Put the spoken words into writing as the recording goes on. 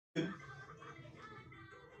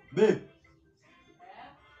Babe.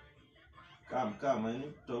 Come, I need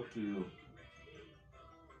to talk to you.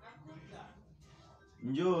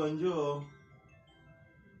 Njoo.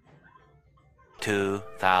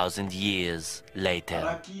 2,000 years later.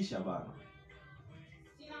 Harakisha bana.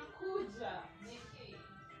 Sinakuja.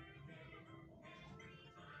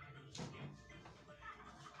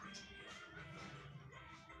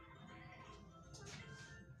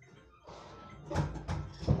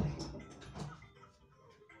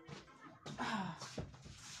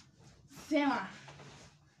 Sema.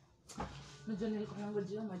 Unajua nilikuwa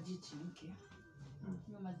nangojea maji chemke.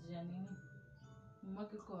 Hiyo maji ya nini?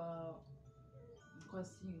 Mwake kwa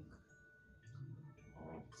sink.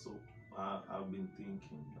 Oh, so I've been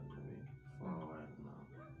thinking, by the way, for a while now.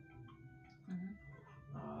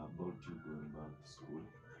 About you going back to school.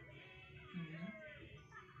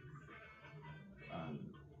 And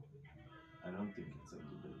I don't think it's a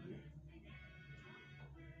good idea.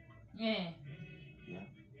 Yeah. Yeah?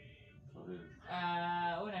 For real.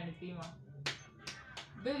 Unanipima.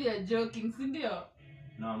 Baby, you're joking, sindio?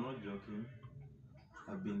 No, I'm not joking.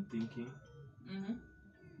 I've been thinking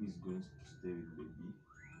who's going to stay with baby.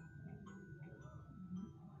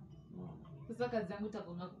 Sasa kazi yangu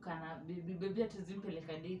itakuwa kukana baby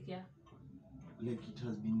atuzimpeleka daycare. Like it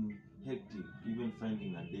has been hectic even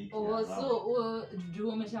finding a daycare. Oh, so do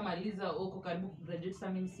umeshamaliza uko karibu kugraduate sasa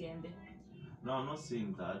mimi siende? No, I'm not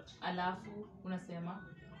saying that. Alafu unasema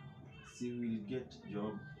see will get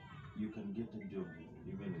job. You can get a job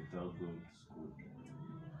even without going to school.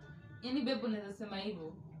 Yaani babe unaweza sema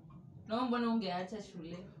hivyo? Na mbona ungeacha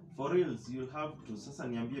shule? For reals you'll have to. Sasa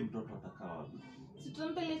niambie mtoto atakaa wapi? Si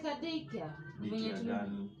tumpeleka daycare. Daycare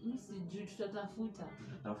gani? Mimi sijui tutatafuta.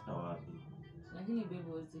 Tutatafuta wapi? Lakini babe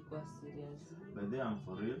uweze kuwa serious. By the way, I'm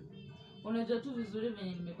for real. Unajua tu vizuri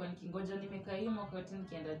venye nimekuwa nikingoja nimekaa hii mwaka wote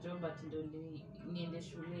nikienda job ati ndio niende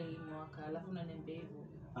shule hii mwaka alafu unaniambia hivyo.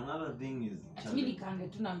 Another thing is mimi nikaange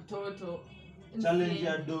tu na mtoto. Challenge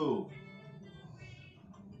ya do.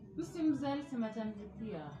 Msimzali sema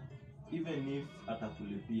atanilipia. Even if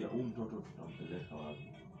atakulipia mtoto tutampeleka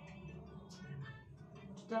wapi?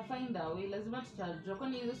 Tutafind a way, lazima tutajua.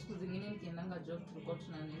 Kwani hizo siku zingine nikiendanga job tulikuwa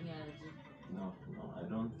tuna nini aje? No, I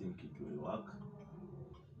don't think it will work.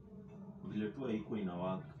 Vile tu haiko ina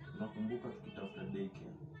work. Nakumbuka tukitafuta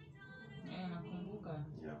daycare. Nakumbuka.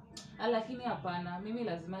 Yeah. Lakini hapana, mimi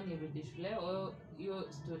lazima nirudi shule.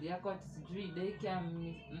 Hiyo story yako ati sijui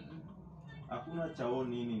daycare Hakuna chao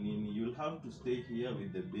nini. You'll have to stay here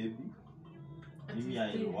with the baby. Maybe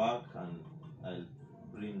I'll work and I'll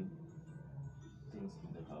bring things to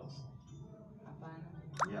the house.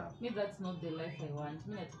 Hapana. Yeah. Me, that's not the life I want.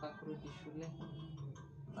 Mimi nataka kurudi shule.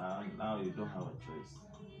 Now you don't have a choice.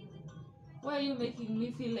 Why are you making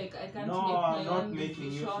me feel like I can't no, make my I'm own not making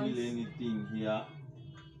decisions? you feel anything here.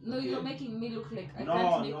 No, okay? You're making me look like I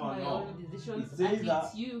can't make my own decisions.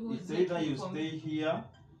 It's you who's either you stay here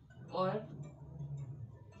or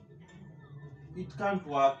it can't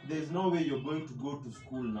work. There's no way you're going to go to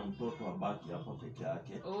school na mtoto abaki hapa peke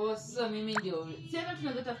yake. Oh, so mimi ndio. Siana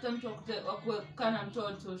tunaweza tafuta mtu wa kukaa na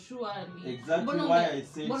mtoto surely. Exactly why I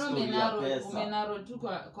said story ya pesa. Umenaro tu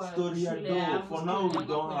kwa story ya do. For now we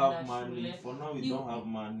don't have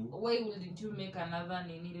money. Why wouldn't you make another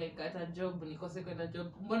nini like at a job nikose kwenda job?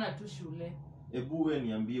 Mbona tu shule? Ebu wewe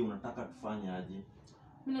niambie unataka tufanye aje?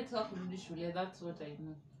 Mimi nataka kurudi shule, that's what I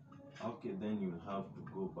know. Okay, then you'll have to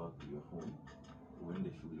go back to your home.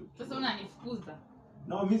 Uende shule. Sasa unanifukuza?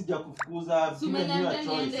 No, mimi sijakufukuza. I've given you a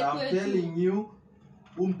choice. I'm telling you,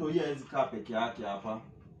 mtu yeye hawezi kaa peke yake hapa.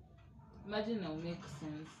 Imagine now make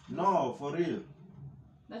sense. No, for real.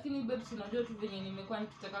 Lakini babe, unajua tu venye nimekuwa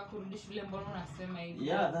nikitaka kurudi shule, mbona unasema hivi?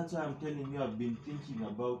 Yeah, that's why I'm telling you I've been thinking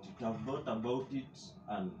about it. I've thought about it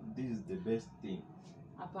and this is the best thing.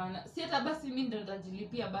 Hapana, si hata basi mimi ndo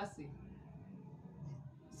nitajilipia basi.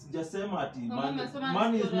 Sijasema ati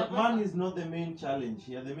money is not the main challenge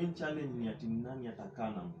here. The main challenge ni ati nani atakaa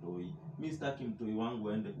na mtoi. Mimi sitaki mtoi wangu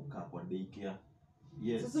aende kukaa kwa daycare.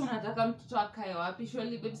 Yes. Sasa unataka mtoto akae wapi?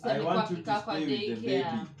 Surely baby sasa kwa kukaa kwa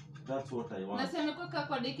daycare. That's what I want. Nasema kukaa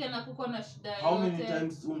kwa daycare na kuko na shida yote. How many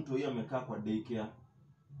times mtoi amekaa kwa daycare?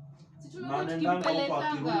 Si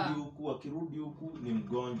tunampeleka akirudi huku ni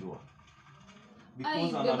mgonjwa.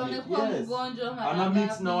 Because ana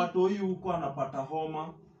mix na watoi huko anapata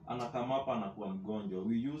homa, anakama hapa anakuwa mgonjwa.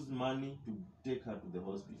 We use money to take her to the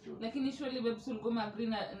hospital. Lakini surely babe sulgoma agree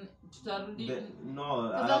na tutarudi.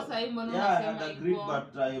 No. Sasa I agree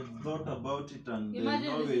but I thought about it and there's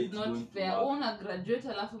no way it's not fair. Una graduate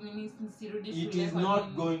alafu mimi nisirudi shule. It is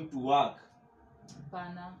not going to work.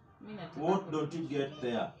 Hapana. Mimi nataka. What don't you get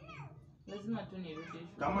there? Lazima tu nirudi shule.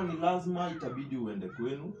 Kama ni lazima itabidi uende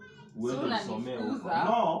kwenu, uende usomee huko.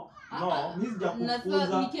 No, mimi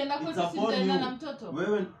sijakufukuza. Nikienda kwetu sitaenda na mtoto.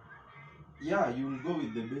 Wewe you will go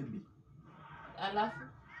with the baby. Alafu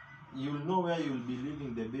you'll know where you'll be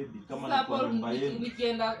leaving the baby kama ni kwa nyumba yenu.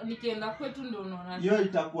 Nikienda kwetu ndio unaona. Hiyo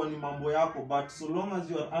itakuwa ni mambo yako, but so long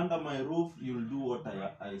as you are under my roof you'll do what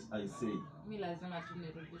I say. Mimi lazima tu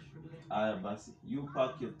nirudi shule. Aya basi, you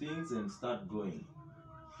pack your things and start going.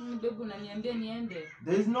 Babu unaniambia niende.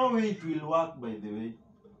 There is no way it will work, by the way.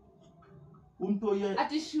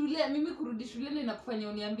 Ati shule, mimi kurudi shuleni na kufanya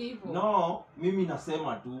uniambie hivyo. No, mimi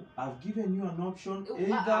nasema tu I've given you an option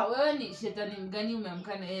either. Wewe ni shetani mgani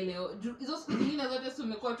umeamka na yeye leo? Hizo siku nyingine zote si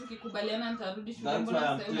umekuwa tukikubaliana nitarudi shule, mbona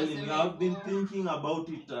sasa unasema? I've been thinking about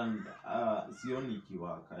it and sioni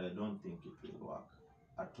ikiwaka. I don't think it will work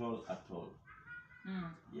at all.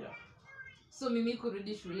 Yeah. So mimi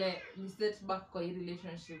kurudi shule ni setback kwa hii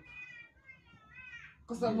relationship.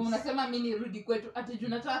 Kwa sababu unasema mimi nirudi kwetu ati juu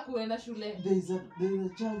nataka kuenda shule. There is a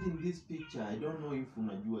child in this picture. I don't know if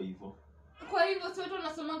unajua hivyo. Kwa hivyo sio tu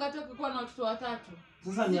unasomanga hata ukikuwa na watoto watatu.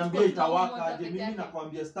 Sasa niambie itawaka aje? Mimi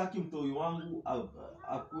nakwambia sitaki mtoi wangu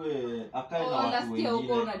akae na watu wengine.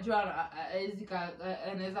 Huko unajua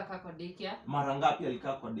anaweza kaa kwa daycare. Mara ngapi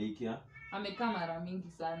alikaa kwa daycare? Amekaa mara mingi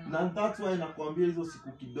sana. Na that's why nakwambia hizo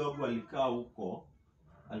siku kidogo alikaa huko,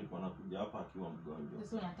 alikuwa anakuja hapa akiwa mgonjwa.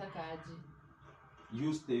 Sasa unataka aje?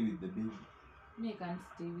 You stay with the baby. Me can't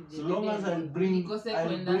stay with the baby. So long as I'll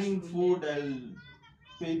bring food, I'll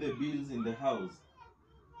pay the bills in the house.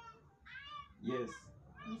 Yes.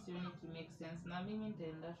 This really makes sense. Na mimi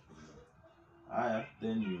nitaenda shule. Aya,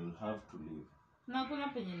 then you'll have to leave. Na kuna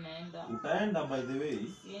penye naenda. Utaenda, by the way.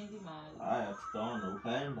 Siendi mahali. Aya, tutaona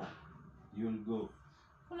utaenda. You'll go.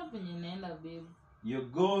 Kuna penye naenda, babe. You're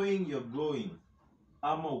going.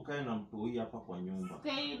 Ama ukae na mtoi hapa kwa nyumba.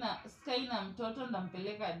 Sky na mtoto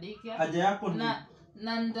ndampeleka daycare. Haja yako ni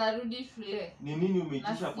na ndarudi shule. Ni nini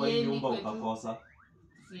umeitisha kwa hii nyumba ukakosa?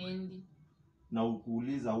 Siendi. Na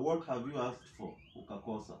ukuuliza what have you asked for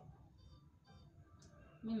ukakosa?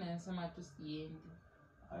 Mimi nasema tu siendi.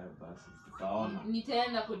 Haya basi, tutaona.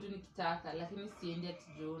 Nitaenda kwetu nikitaka, lakini siendi ati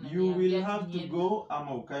Jona. You will have to go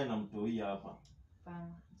ama ukae na mtoi hapa.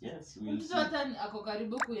 Fine. Yes, we'll see. Mtoto ako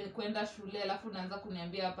karibu kwenda shule, alafu unaanza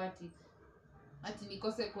kuniambia hapa ati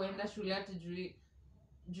nikose kuenda shule ati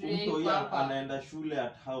juu mtoi anaenda shule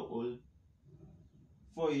at how old?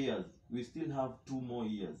 4 years. We still have 2 more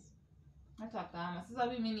years. Hata kama sasa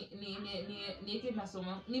mimi niweke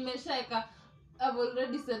masomo. Nimeshaeka, I've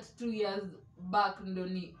already set 2 years back ndo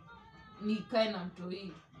ni kae na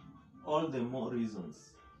mtoi. All the more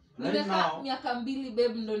reasons. Right now miaka 2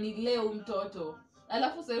 babe ndo ni leo mtoto.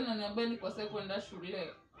 Alafu sasa unaniambia nikose kwenda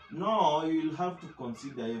shule. No, you will have to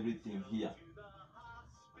consider everything here.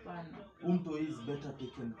 Bana. Mtoi is better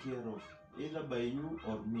taken care of either by you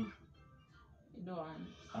or me. You don't want.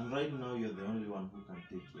 And right now you're the only one who can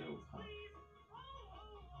take care of her.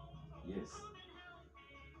 Yes.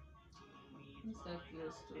 It's like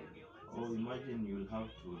your story. Oh, imagine you'll have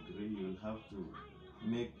to agree, you'll have to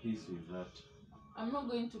make peace with that. I'm not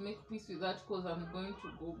going to make peace with that because I'm going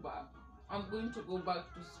to go back. I'm going to go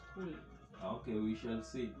back to school. Okay, we shall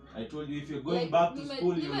see. I told you if you're going back to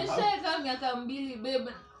school, you have... Nimeshaeka miaka 2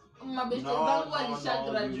 babe. Mabeshte zangu alisha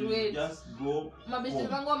graduate. Just go. Mabeshte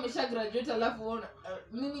zangu wamesha graduate alafu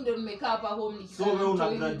mimi ndo nimekaa hapa home nikisema. So wewe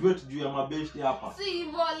una graduate juu ya mabeshte hapa? Si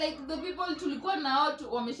hivyo, like the people tulikuwa na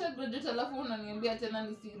watu wamesha graduate alafu unaniambia tena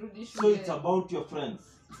nisirudi shule. So it's about your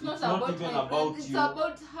friends. It's not even about you. It's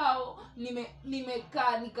about how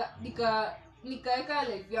nimekaa nikaeka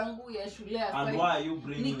life yangu ya shule aside. And why are you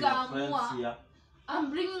bringing your friends here? I'm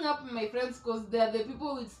bringing up my friends because they are the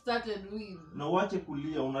people we started with. Na wache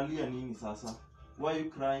kulia, unalia nini sasa? Why are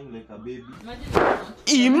you crying like a baby?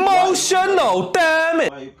 Emotional, damn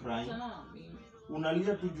it! Why are you crying?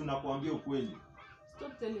 Unalia tu juu nakwambia ukweli.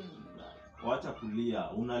 Stop telling me that. Wacha kulia,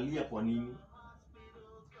 unalia kwa nini?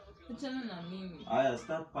 Achana na mimi. Aya,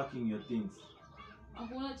 start packing your things.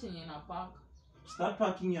 Hakuna chenye na pack. Start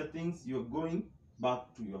packing your things, you're going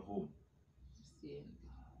back to your home. Siendi.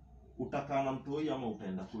 Utakaa na mtoi ama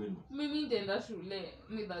utaenda kwenu? Mimi nitaenda shule.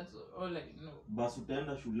 That's all I know. Basi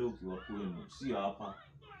utaenda shule ukiwa kwenu, sio hapa.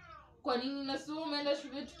 Kwa nini nasema umeenda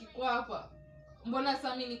shule tukikuwa hapa? Mbona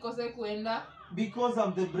sasa mimi nikose kuenda? Because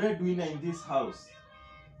I'm the breadwinner in this house.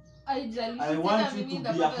 I want you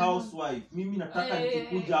to be a housewife. Mimi nataka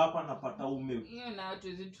nikikuja hapa napata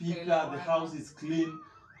pika, the house is clean.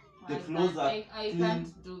 The clothes are I clean.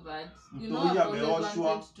 Can't do that. You know, I've always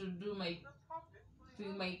wanted to do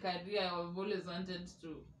my career. I've always wanted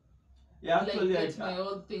to Yeah, actually, like get my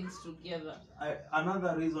old things together.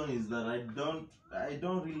 Another reason is that I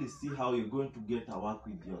don't really see how you're going to get a work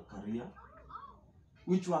with your career.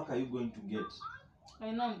 Which work are you going to get?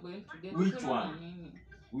 I know I'm going to get. Which one?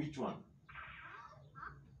 Which one?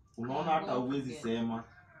 Unaona hata uwezi sema.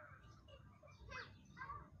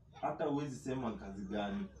 Hata uwezi sema kazi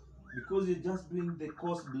gani. Because you're just doing the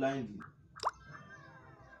course blindly.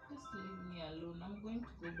 Just leave me alone. I'm going to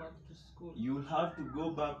go back to school. You'll have to go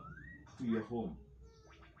back to your home.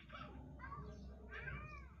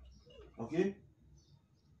 Okay?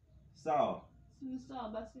 Sawa. Si sawa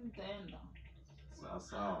basi nitaenda.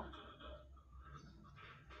 Sawa.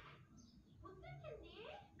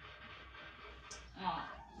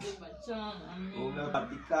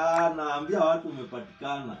 Umepatikana, ambia watu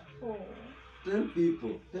umepatikana. Tell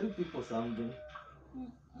people something.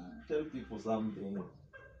 Tell people something.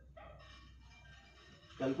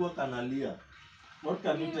 Kalikuwa kanalia. What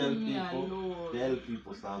can you tell people? Tell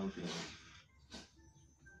people something.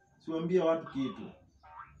 Siwaambie watu kitu.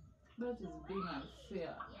 That is being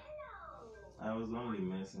unfair. I was only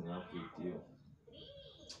messing up with you.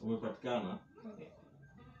 Umepatikana? Okay.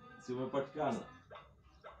 Si umepatikana?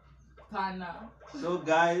 Kana. So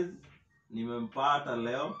guys, nimempata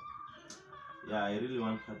leo. Yeah, I really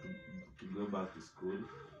want her to go back to school.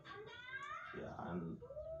 Yeah, and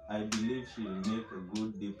I believe she'll make a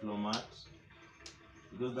good diplomat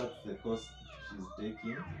because that's the course she's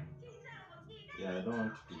taking. Yeah, I don't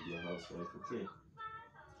want to be a housewife, okay?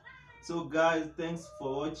 So guys, thanks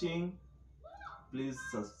for watching. Please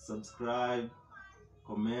subscribe,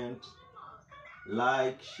 comment,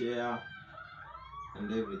 like, share,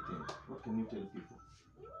 and everything. What can you tell people?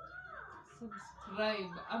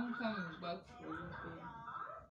 Subscribe. I'm coming back for you.